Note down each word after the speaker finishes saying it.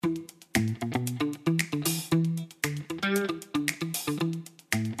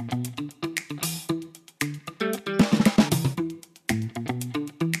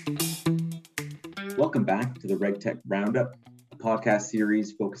the RegTech Roundup, a podcast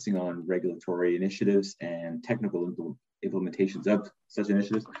series focusing on regulatory initiatives and technical implementations of such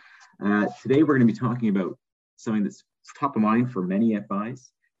initiatives. Today, we're going to be talking about something that's top of mind for many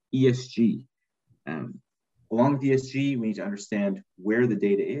FIs, ESG. Along with ESG, we need to understand where the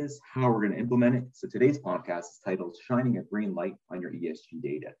data is, how we're going to implement it. So today's podcast is titled Shining a Green Light on Your ESG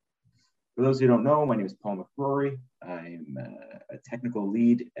Data. For those who don't know, my name is Paul McCrory. I'm a technical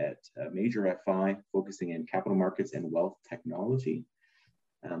lead at a major FI focusing in capital markets and wealth technology.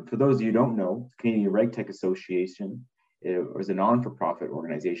 For those of you who don't know, the Canadian RegTech Association is a non-for-profit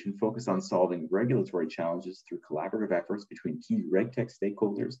organization focused on solving regulatory challenges through collaborative efforts between key RegTech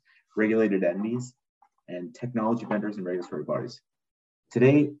stakeholders, regulated entities, and technology vendors and regulatory bodies.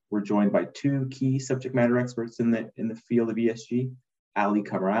 Today, we're joined by two key subject matter experts in the field of ESG, Ali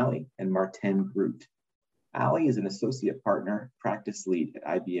Kamarali and Martin Groot. Ali is an associate partner, practice lead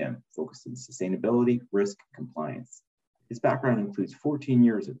at IBM, focused in sustainability, risk, and compliance. His background includes 14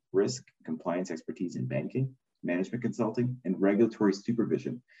 years of risk and compliance expertise in banking, management consulting, and regulatory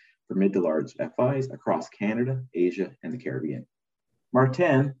supervision for mid to large FIs across Canada, Asia, and the Caribbean.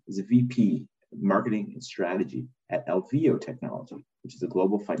 Martin is a VP of Marketing and Strategy at Alveo Technology, which is a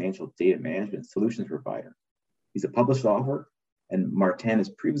global financial data management solutions provider. He's a published author, and Martin has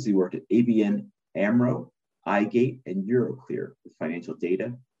previously worked at ABN AMRO, iGate, and Euroclear with financial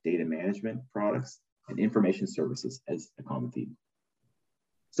data, data management products, and information services as a common theme.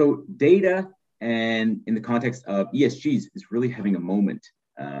 So data, and in the context of ESGs, is really having a moment,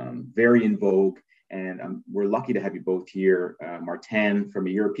 very in vogue, and we're lucky to have you both here. Martin from a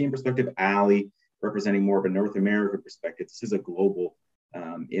European perspective, Ali representing more of a North American perspective. This is a global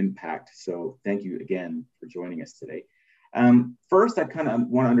impact, so thank you again for joining us today. First, I kind of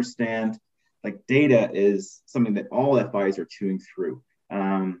want to understand, like, data is something that all FIs are chewing through.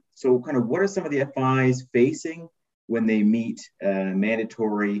 So kind of what are some of the FIs facing when they meet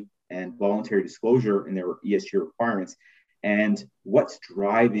mandatory and voluntary disclosure in their ESG requirements? And what's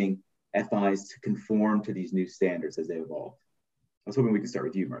driving FIs to conform to these new standards as they evolve? I was hoping we could start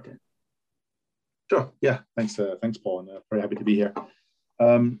with you, Martin. Sure. Yeah. Thanks, Paul. And very happy to be here.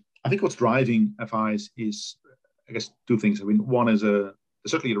 I think what's driving FIs is, I guess, two things. I mean, one is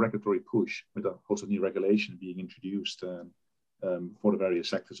certainly a regulatory push with a host of new regulation being introduced for the various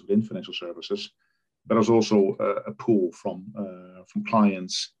sectors within financial services, but there's also a pull from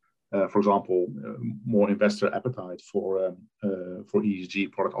clients, for example, more investor appetite for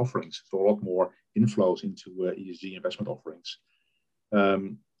ESG product offerings. So a lot more inflows into ESG investment offerings.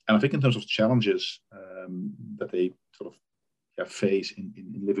 And I think in terms of challenges that they sort of face in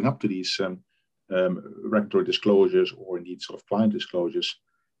living up to these regulatory disclosures, or indeed sort of client disclosures,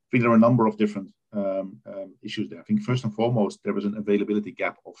 I think there are a number of different issues there. I think first and foremost, there is an availability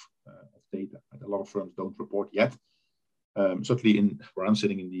gap of data. A lot of firms don't report yet. Certainly where I'm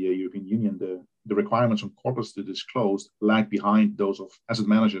sitting in the European Union, the requirements on corporates to disclose lag behind those of asset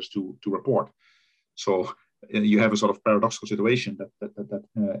managers to report. So you have a sort of paradoxical situation that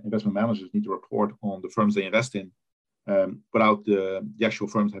investment managers need to report on the firms they invest in, without the actual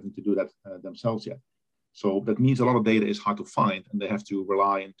firms having to do that themselves yet. So that means a lot of data is hard to find, and they have to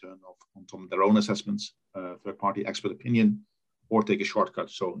rely in turn on some of their own assessments, third-party expert opinion, or take a shortcut.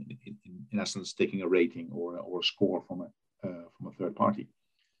 So in essence, taking a rating or a score from a third party.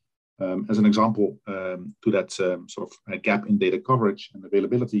 As an example to that sort of a gap in data coverage and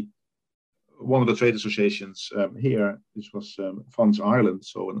availability, one of the trade associations here, this was Funds Ireland,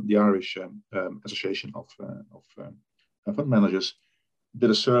 so the Irish Association of Fund Managers, did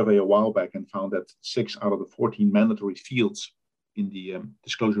a survey a while back and found that 6 out of the 14 mandatory fields in the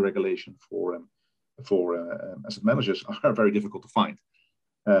disclosure regulation for asset managers are very difficult to find.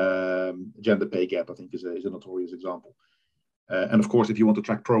 Gender pay gap, I think, is a notorious example. And of course, if you want to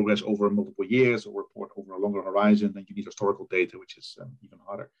track progress over multiple years or report over a longer horizon, then you need historical data, which is even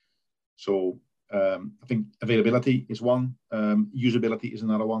harder. So I think availability is one, usability is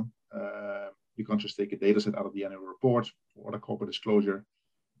another one. You can't just take a data set out of the annual report or the corporate disclosure,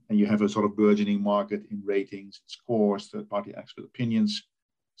 and you have a sort of burgeoning market in ratings, scores, third-party expert opinions.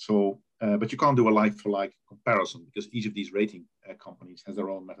 So, but you can't do a like-for-like comparison, because each of these rating companies has their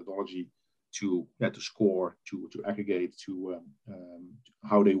own methodology to score, to aggregate, to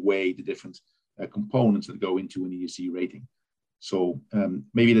how they weigh the different components that go into an ESG rating. So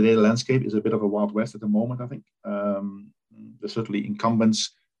maybe the data landscape is a bit of a Wild West at the moment, I think. There's certainly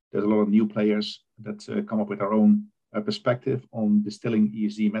incumbents. There's a lot of new players that come up with their own perspective on distilling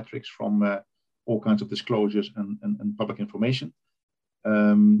ESG metrics from all kinds of disclosures and public information.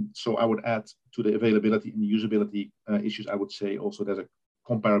 So I would add to the availability and the usability issues, I would say also there's a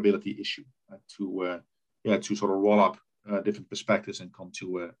comparability issue to to sort of roll up different perspectives and come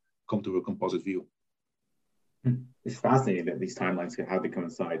to a composite view. It's fascinating that these timelines can have to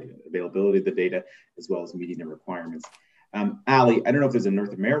coincide, availability of the data as well as meeting the requirements. Ali, I don't know if there's a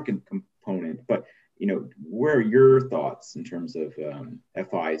North American component, but where are your thoughts in terms of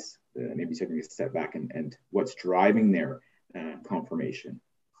FIs, maybe taking a step back and what's driving their confirmation?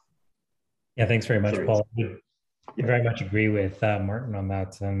 Yeah, thanks very much, Paul. I very much agree with Martin on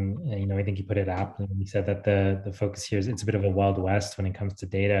that. I think he put it aptly when he said that the focus here is it's a bit of a Wild West when it comes to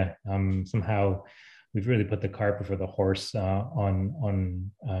data. Somehow we've really put the cart before the horse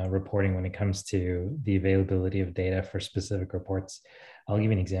on reporting when it comes to the availability of data for specific reports. I'll give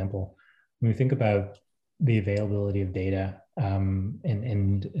you an example. When we think about the availability of data,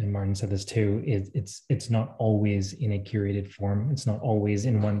 and Martin said this too, it's not always in a curated form. It's not always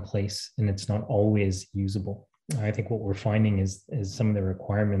in one place, and it's not always usable. I think what we're finding is some of the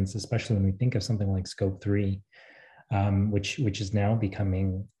requirements, especially when we think of something like Scope 3, which is now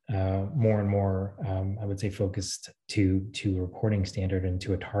becoming more and more, I would say, focused to a reporting standard and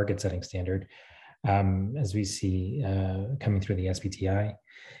to a target setting standard, as we see coming through the SBTI,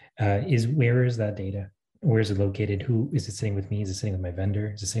 is where is that data? Where is it located? Who is it sitting with me? Is it sitting with my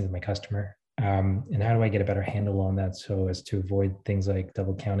vendor? Is it sitting with my customer? And how do I get a better handle on that so as to avoid things like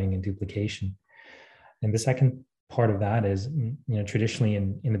double counting and duplication? And the second part of that is, traditionally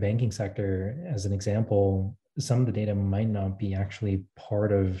in the banking sector, as an example, some of the data might not be actually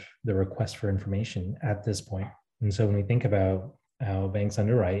part of the request for information at this point. And so when we think about how banks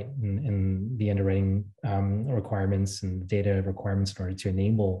underwrite and the underwriting requirements and data requirements in order to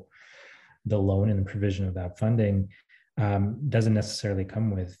enable the loan and the provision of that funding, doesn't necessarily come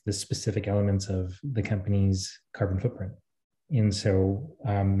with the specific elements of the company's carbon footprint. And so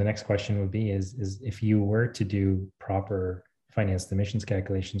the next question would be is if you were to do proper financed emissions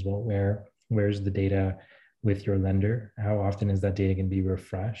calculations, well, where's the data with your lender? How often is that data going to be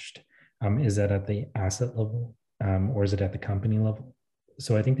refreshed? Is that at the asset level or is it at the company level?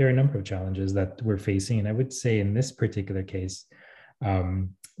 So I think there are a number of challenges that we're facing. And I would say in this particular case,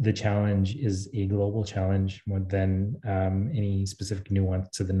 the challenge is a global challenge more than any specific nuance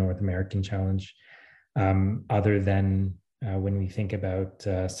to the North American challenge, other than when we think about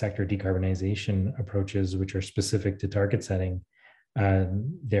sector decarbonization approaches, which are specific to target setting.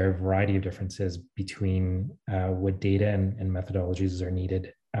 There are a variety of differences between what data and methodologies are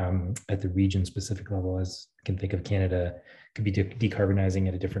needed at the region-specific level. As you can think of, Canada could be decarbonizing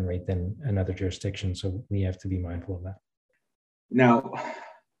at a different rate than another jurisdiction. So we have to be mindful of that. Now,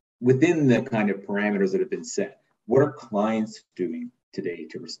 within the kind of parameters that have been set, what are clients doing today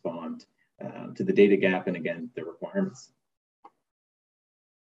to respond to the data gap and, again, the requirements?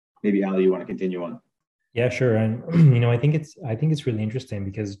 Maybe Ali, you want to continue on? Yeah, sure. And I think it's really interesting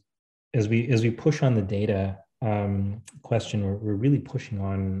because as we push on the data question, we're really pushing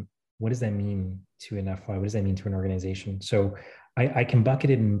on what does that mean to an FI? What does that mean to an organization? So I can bucket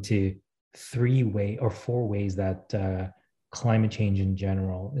it into 4 ways that climate change in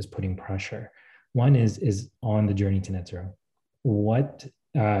general is putting pressure. One is on the journey to net zero. What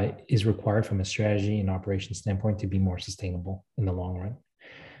is required from a strategy and operation standpoint to be more sustainable in the long run?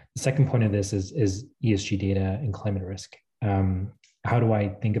 The second point of this is ESG data and climate risk. How do I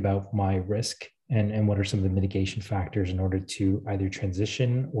think about my risk and what are some of the mitigation factors in order to either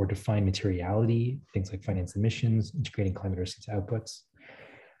transition or define materiality, things like finance emissions, integrating climate risk into outputs.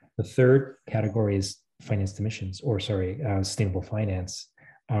 The third category is sustainable finance.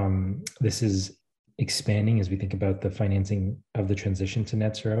 This is expanding as we think about the financing of the transition to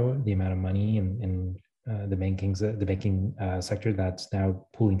net zero, the amount of money and the banking sector that's now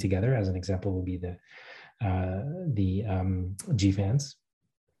pooling together. As an example, will be the GFANs.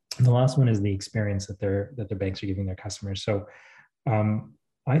 And the last one is the experience that their banks are giving their customers. So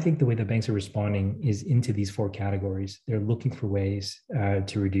I think the way that banks are responding is into these 4 categories. They're looking for ways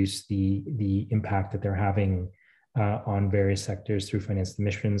to reduce the impact that they're having on various sectors through financed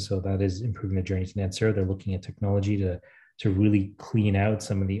emissions. So that is improving the journey to net zero. They're looking at technology to really clean out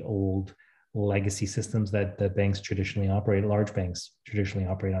some of the old legacy systems that large banks traditionally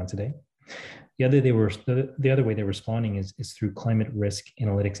operate on today. The other way they're responding is through climate risk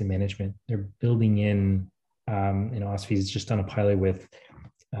analytics and management. They're building in, OSFI has just done a pilot with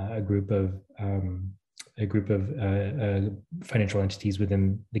a group of financial entities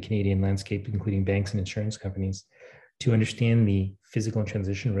within the Canadian landscape, including banks and insurance companies, to understand the physical and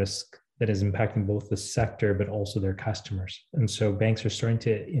transition risk that is impacting both the sector but also their customers. And so banks are starting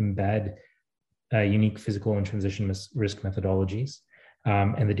to embed unique physical and transition risk methodologies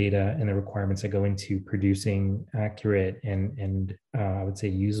and the data and the requirements that go into producing accurate and I would say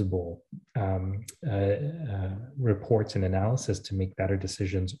usable reports and analysis to make better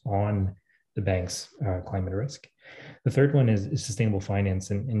decisions on the bank's climate risk. The third one is sustainable finance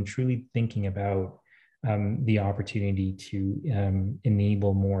and truly thinking about the opportunity to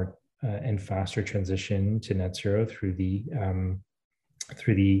enable more and faster transition to net zero through the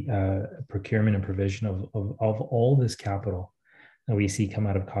procurement and provision of all this capital that we see come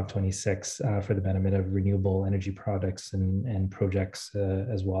out of COP26 for the benefit of renewable energy products and projects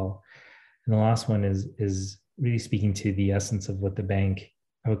as well. And the last one is really speaking to the essence of what the bank,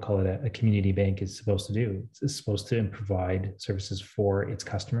 I would call it a community bank, is supposed to do. It's supposed to provide services for its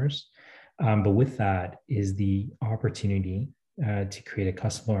customers. But with that is the opportunity to create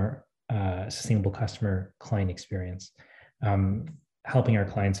a sustainable customer client experience. Helping our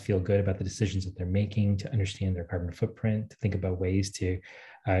clients feel good about the decisions that they're making, to understand their carbon footprint, to think about ways to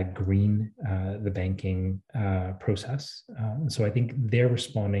green the banking process. So I think they're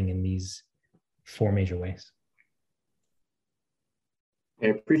responding in these four major ways. I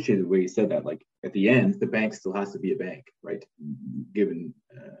appreciate the way you said that. Like at the end, the bank still has to be a bank, right? Given,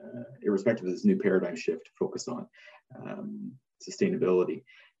 irrespective of this new paradigm shift focused on sustainability.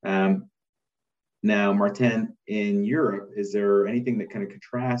 Now, Martin, in Europe, is there anything that kind of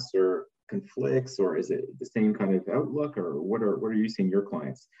contrasts or conflicts, or is it the same kind of outlook, or what are you seeing your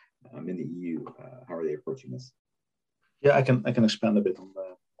clients in the EU? How are they approaching this? Yeah, I can expand a bit on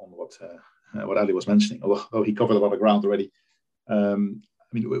what Ali was mentioning, although he covered a lot of ground already. I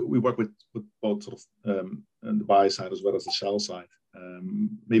mean, we work with both sort of the buy side as well as the sell side.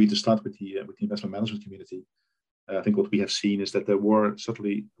 Maybe to start with the investment management community, I think what we have seen is that there was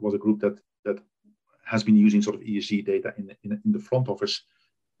a group that has been using sort of ESG data in the front office,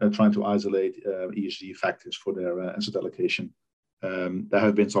 trying to isolate ESG factors for their asset allocation. There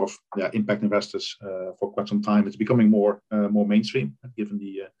have been sort of impact investors for quite some time. It's becoming more mainstream, given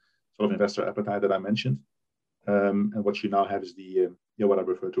the sort of investor appetite that I mentioned. And what you now have is what I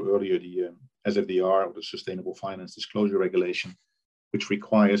referred to earlier, the SFDR, or the Sustainable Finance Disclosure Regulation, which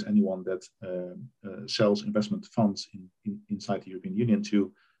requires anyone that sells investment funds inside the European Union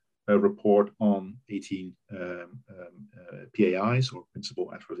to report on 18 PAIs, or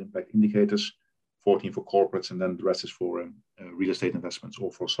Principal Adverse Impact Indicators, 14 for corporates, and then the rest is for real estate investments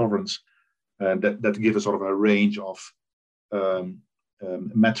or for sovereigns. That give us sort of a range of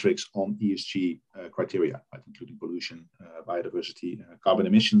metrics on ESG criteria, right, including pollution, biodiversity, carbon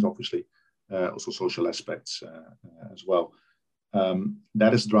emissions, obviously, also social aspects as well.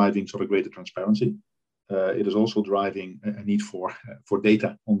 That is driving sort of greater transparency. It is also driving a need for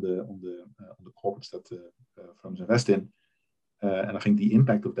data on the corporates that firms invest in, and I think the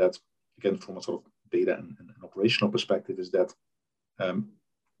impact of that, again, from a sort of data and operational perspective, is that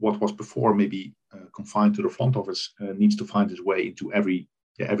what was before maybe confined to the front office needs to find its way into every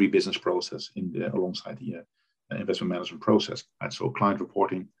business process alongside the investment management process. Right? So client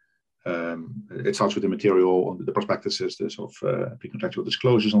reporting, it starts with the material, the prospectuses, the sort of pre-contractual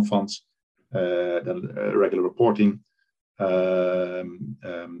disclosures on funds, then regular reporting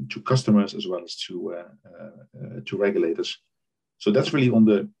to customers as well as to regulators. So that's really on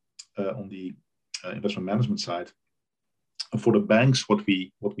the investment management side. For the banks, what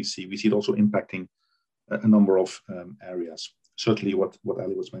we see it also impacting a number of areas. Certainly, what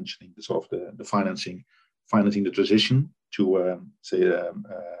Ali was mentioning, the sort of the financing the transition to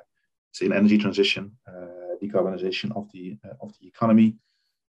say an energy transition, decarbonization of the economy.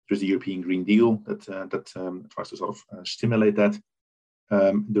 There's the European Green Deal that tries to sort of stimulate that.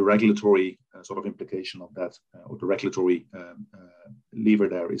 The regulatory sort of implication of that, or the regulatory lever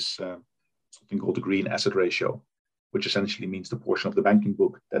there, is something called the Green Asset Ratio, which essentially means the portion of the banking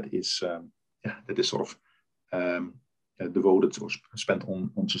book that is sort of devoted or spent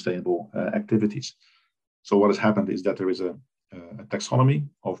on sustainable activities. So what has happened is that there is a taxonomy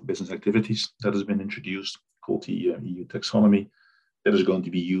of business activities that has been introduced, called the EU taxonomy, that is going to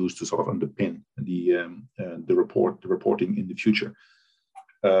be used to sort of underpin the reporting in the future.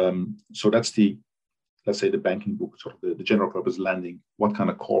 So that's let's say the banking book, sort of the general purpose lending. What kind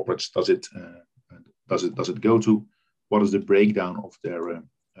of corporates does it go to? What is the breakdown of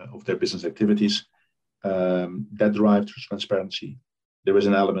their business activities? That drives transparency. There is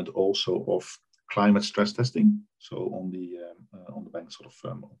an element also of climate stress testing. So on the bank sort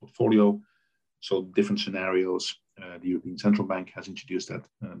of portfolio, so different scenarios. The European Central Bank has introduced that.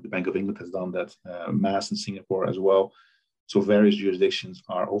 The Bank of England has done that. MAS in Singapore as well. So various jurisdictions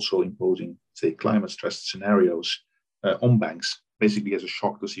are also imposing, say, climate stress scenarios on banks, basically as a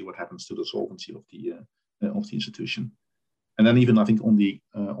shock to see what happens to the solvency of the institution. And then even I think on the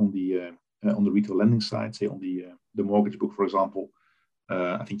retail lending side, say on the mortgage book, for example,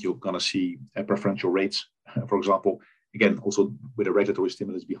 I think you're going to see preferential rates, for example. Again, also with a regulatory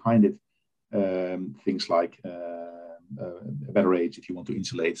stimulus behind it, things like better rates if you want to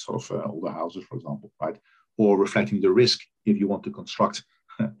insulate sort of older houses, for example, right? Or reflecting the risk if you want to construct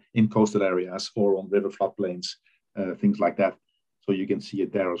in coastal areas or on river floodplains, things like that. So you can see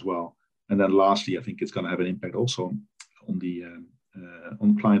it there as well. And then lastly, I think it's going to have an impact also on the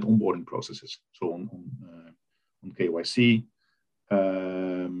on client onboarding processes. So on KYC,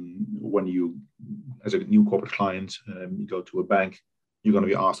 when you, as a new corporate client, you go to a bank, you're going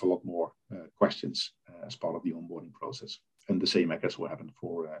to be asked a lot more questions as part of the onboarding process. And the same, I guess, will happen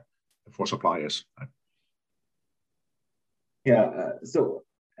for suppliers. Right? Yeah. So,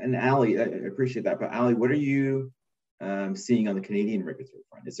 and Ali, I appreciate that. But Ali, what are you seeing on the Canadian regulatory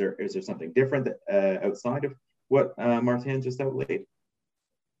front? Is there something different that, outside of what Martin just outlaid?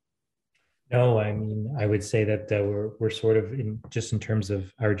 No, I mean, I would say that we're sort of in terms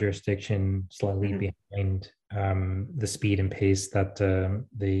of our jurisdiction slightly behind the speed and pace that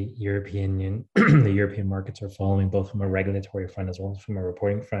the European the European markets are following, both from a regulatory front as well as from a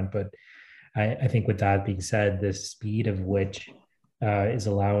reporting front. But I think with that being said, the speed of which is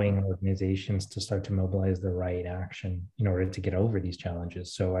allowing organizations to start to mobilize the right action in order to get over these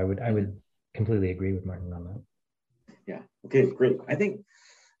challenges. So I would completely agree with Martin on that. Yeah. Okay. Great. I think.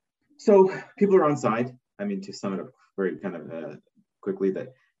 So people are on side. I mean, to sum it up very kind of quickly,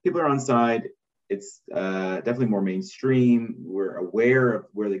 that people are on side. It's definitely more mainstream. We're aware of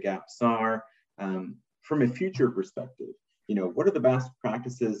where the gaps are. From a future perspective, what are the best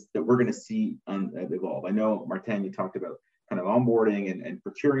practices that we're going to see evolve? I know, Martin, you talked about kind of onboarding and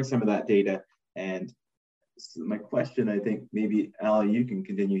procuring some of that data. And so my question, I think maybe, Ali, you can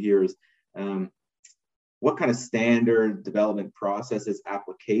continue here, is what kind of standard development processes,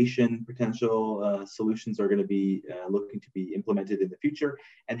 application potential solutions are going to be looking to be implemented in the future?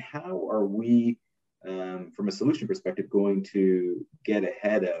 And how are we, from a solution perspective, going to get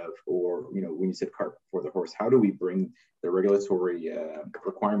ahead of, or, when you said cart before the horse, how do we bring the regulatory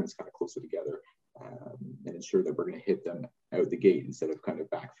requirements kind of closer together and ensure that we're going to hit them out the gate instead of kind of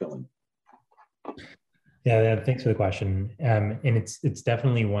backfilling? Yeah, thanks for the question. And it's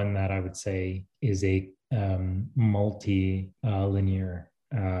definitely one that I would say is a multi-linear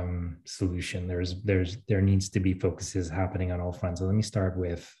solution. There needs to be focuses happening on all fronts. So let me start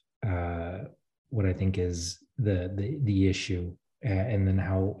with what I think is the issue, and then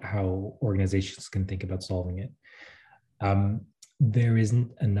how organizations can think about solving it. There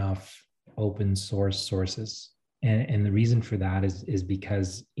isn't enough open source sources. And the reason for that is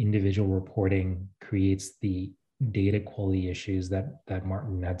because individual reporting creates the data quality issues that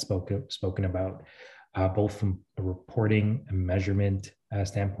Martin had spoken about, both from a reporting and measurement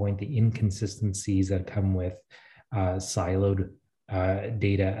standpoint, the inconsistencies that come with siloed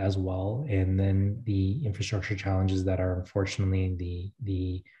data as well, and then the infrastructure challenges that are unfortunately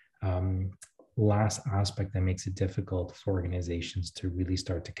the last aspect that makes it difficult for organizations to really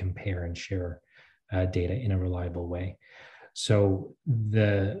start to compare and share data in a reliable way. So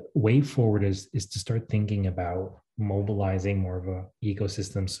the way forward is to start thinking about mobilizing more of an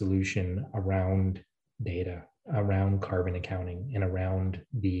ecosystem solution around data, around carbon accounting, and around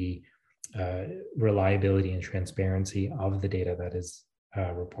the reliability and transparency of the data that is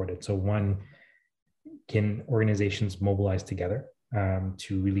reported. So one, can organizations mobilize together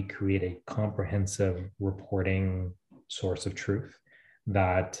to really create a comprehensive reporting source of truth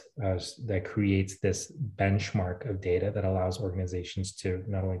that creates this benchmark of data that allows organizations to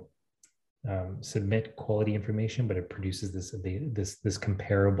not only submit quality information, but it produces this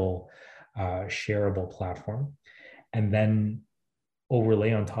comparable, shareable platform, and then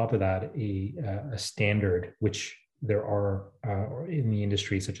overlay on top of that a standard, which there are in the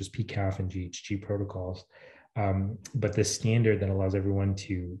industry, such as PCAF and GHG protocols, but the standard that allows everyone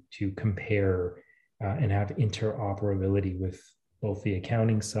to compare and have interoperability with both the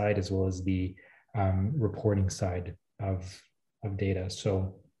accounting side as well as the reporting side of data.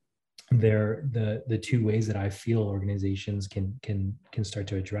 So the two ways that I feel organizations can start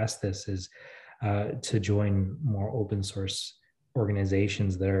to address this is to join more open source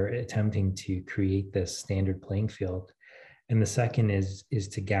organizations that are attempting to create this standard playing field. And the second is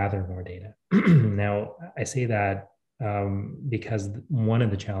to gather more data. Now, I say that because one of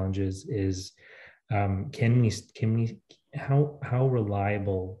the challenges is how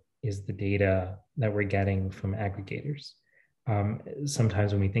reliable is the data that we're getting from aggregators?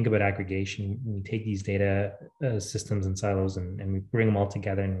 Sometimes when we think about aggregation, we take these data systems and silos and we bring them all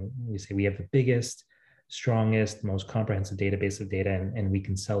together and we say we have the biggest strongest, most comprehensive database of data, and we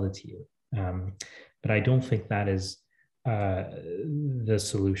can sell it to you. But I don't think that is the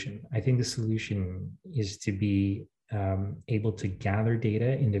solution. I think the solution is to be able to gather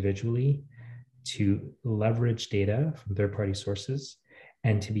data individually, to leverage data from third-party sources,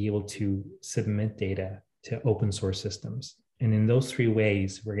 and to be able to submit data to open source systems. And in those three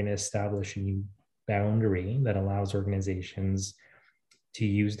ways, we're going to establish a new boundary that allows organizations to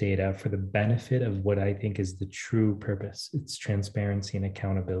use data for the benefit of what I think is the true purpose. It's transparency and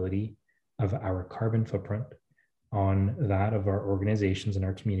accountability of our carbon footprint on that of our organizations and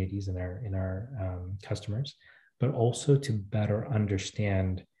our communities and our customers, but also to better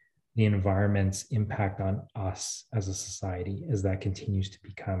understand the environment's impact on us as a society as that continues to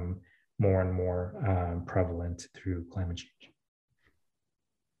become more and more prevalent through climate change.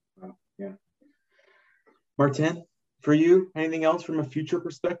 Yeah. Martin, for you, anything else from a future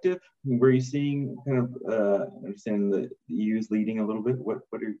perspective? Were you seeing kind of understanding the EU is leading a little bit? What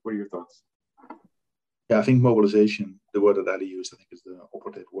are your thoughts? Yeah, I think mobilization, the word that Ali used, I think is the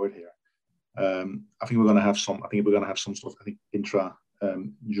operative word here. I think we're going to have some. I think we're going to have some sort of intra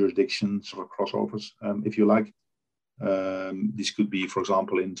jurisdiction sort of crossovers, if you like. This could be, for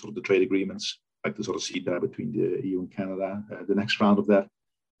example, in sort of the trade agreements, like the sort of CETA between the EU and Canada. The next round of that.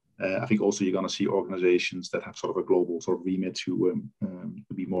 I think also you're going to see organizations that have sort of a global sort of remit to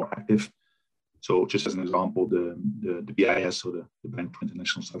be more active. So just as an example, the BIS, or the Bank for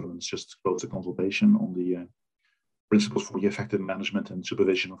International Settlements, just closed a consultation on the principles for the effective management and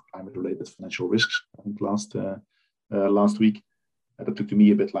supervision of climate-related financial risks, I think last week. That looked to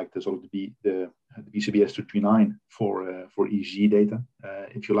me a bit like the sort of the BCBS 239 for ESG data,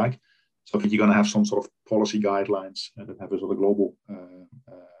 if you like. So I think you're going to have some sort of policy guidelines that have a sort of global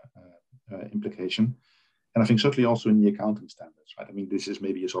implication. And I think certainly also in the accounting standards, right? I mean, this is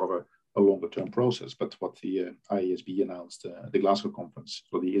maybe a sort of a longer term process, but what the IASB announced at the Glasgow conference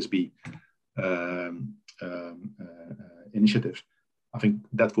for the ESB initiative, I think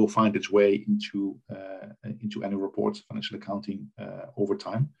that will find its way into annual reports, financial accounting over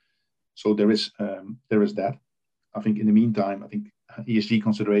time. So there is that. I think in the meantime, I think ESG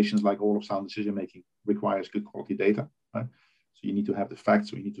considerations, like all of sound decision making, requires good quality data, right? So you need to have the facts,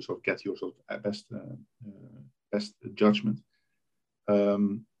 so you need to sort of get your sort of best judgment.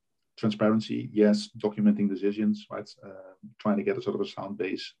 Transparency, yes. Documenting decisions, right? Trying to get a sort of a sound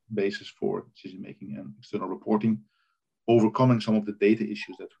basis for decision making and external reporting. Overcoming some of the data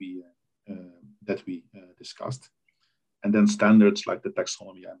issues that we discussed, and then standards like the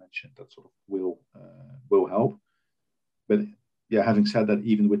taxonomy I mentioned that sort of will help. But yeah, having said that,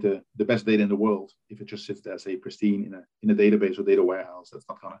 even with the best data in the world, if it just sits there, say, pristine in a database or data warehouse, that's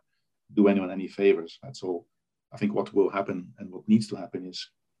not going to do anyone any favors. Right? So I think what will happen and what needs to happen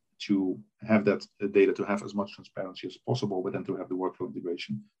is to have that data to have as much transparency as possible, but then to have the workflow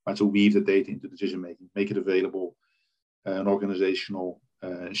integration. Right? So weave the data into decision making, make it available. An organizational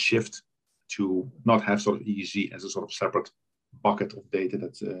shift to not have sort of ESG as a sort of separate bucket of data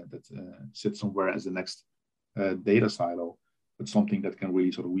that sits somewhere as the next data silo, but something that can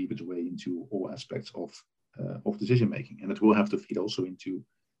really sort of weave its way into all aspects of decision making, and it will have to feed also into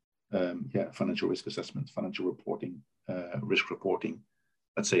financial risk assessment, financial reporting, risk reporting.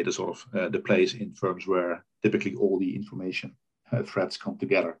 Let's say the sort of the place in firms where typically all the information threads come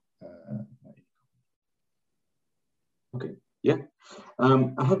together. Okay, yeah.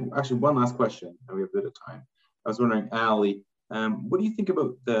 I have actually one last question, and we have a bit of time. I was wondering, Ali, what do you think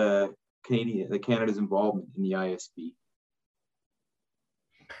about Canada's involvement in the IASB?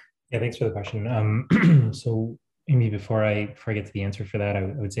 Yeah, thanks for the question. So maybe before I get to the answer for that, I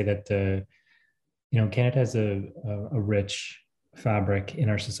would say that Canada has a rich fabric in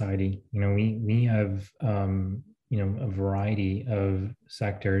our society. We have a variety of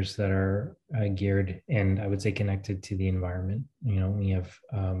sectors that are geared and I would say connected to the environment. We have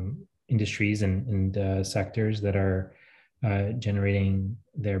industries and sectors that are generating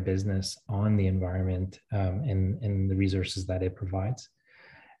their business on the environment and the resources that it provides.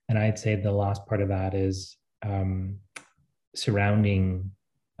 And I'd say the last part of that is surrounding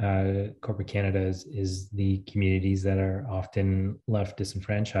corporate Canada is the communities that are often left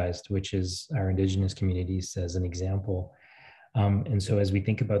disenfranchised, which is our Indigenous communities as an example. And so as we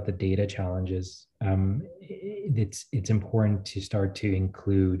think about the data challenges, it's important to start to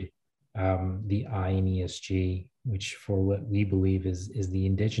include the I in ESG, which for what we believe is the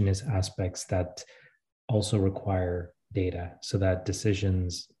Indigenous aspects that also require data, so that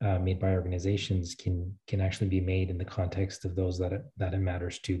decisions made by organizations can actually be made in the context of those that it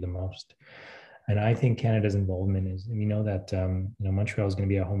matters to the most. And I think Canada's involvement is, we know that Montreal is going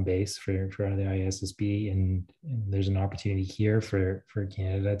to be a home base for the IASSB, and there's an opportunity here for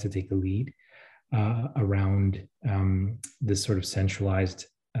Canada to take a lead around this sort of centralized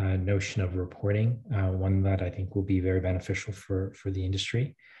notion of reporting, one that I think will be very beneficial for the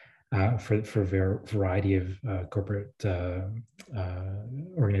industry, for a variety of corporate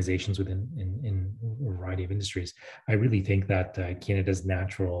organizations in a variety of industries. I really think that Canada's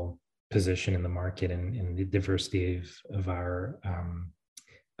natural position in the market and the diversity of our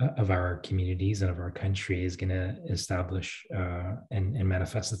communities and of our country is going to establish and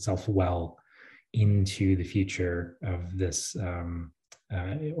manifest itself well into the future of this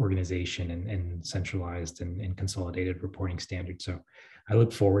organization and centralized and consolidated reporting standards. So I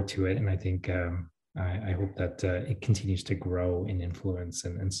look forward to it, and I think I hope that it continues to grow in influence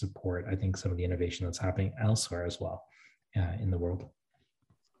and support, I think, some of the innovation that's happening elsewhere as well in the world.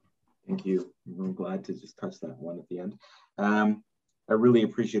 Thank you. I'm glad to just touch that one at the end. I really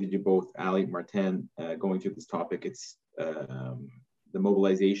appreciated you both, Ali, Martin, going through this topic. It's the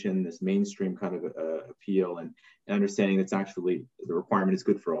mobilization, this mainstream kind of appeal, and understanding that's actually the requirement is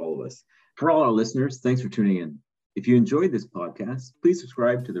good for all of us. For all our listeners, thanks for tuning in. If you enjoyed this podcast, please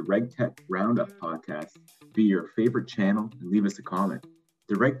subscribe to the RegTech Roundup podcast via your favorite channel and leave us a comment.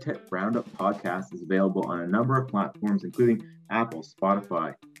 The RegTech Roundup podcast is available on a number of platforms, including Apple,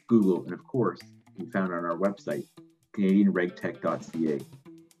 Spotify, Google, and of course, can be found on our website, canadianregtech.ca.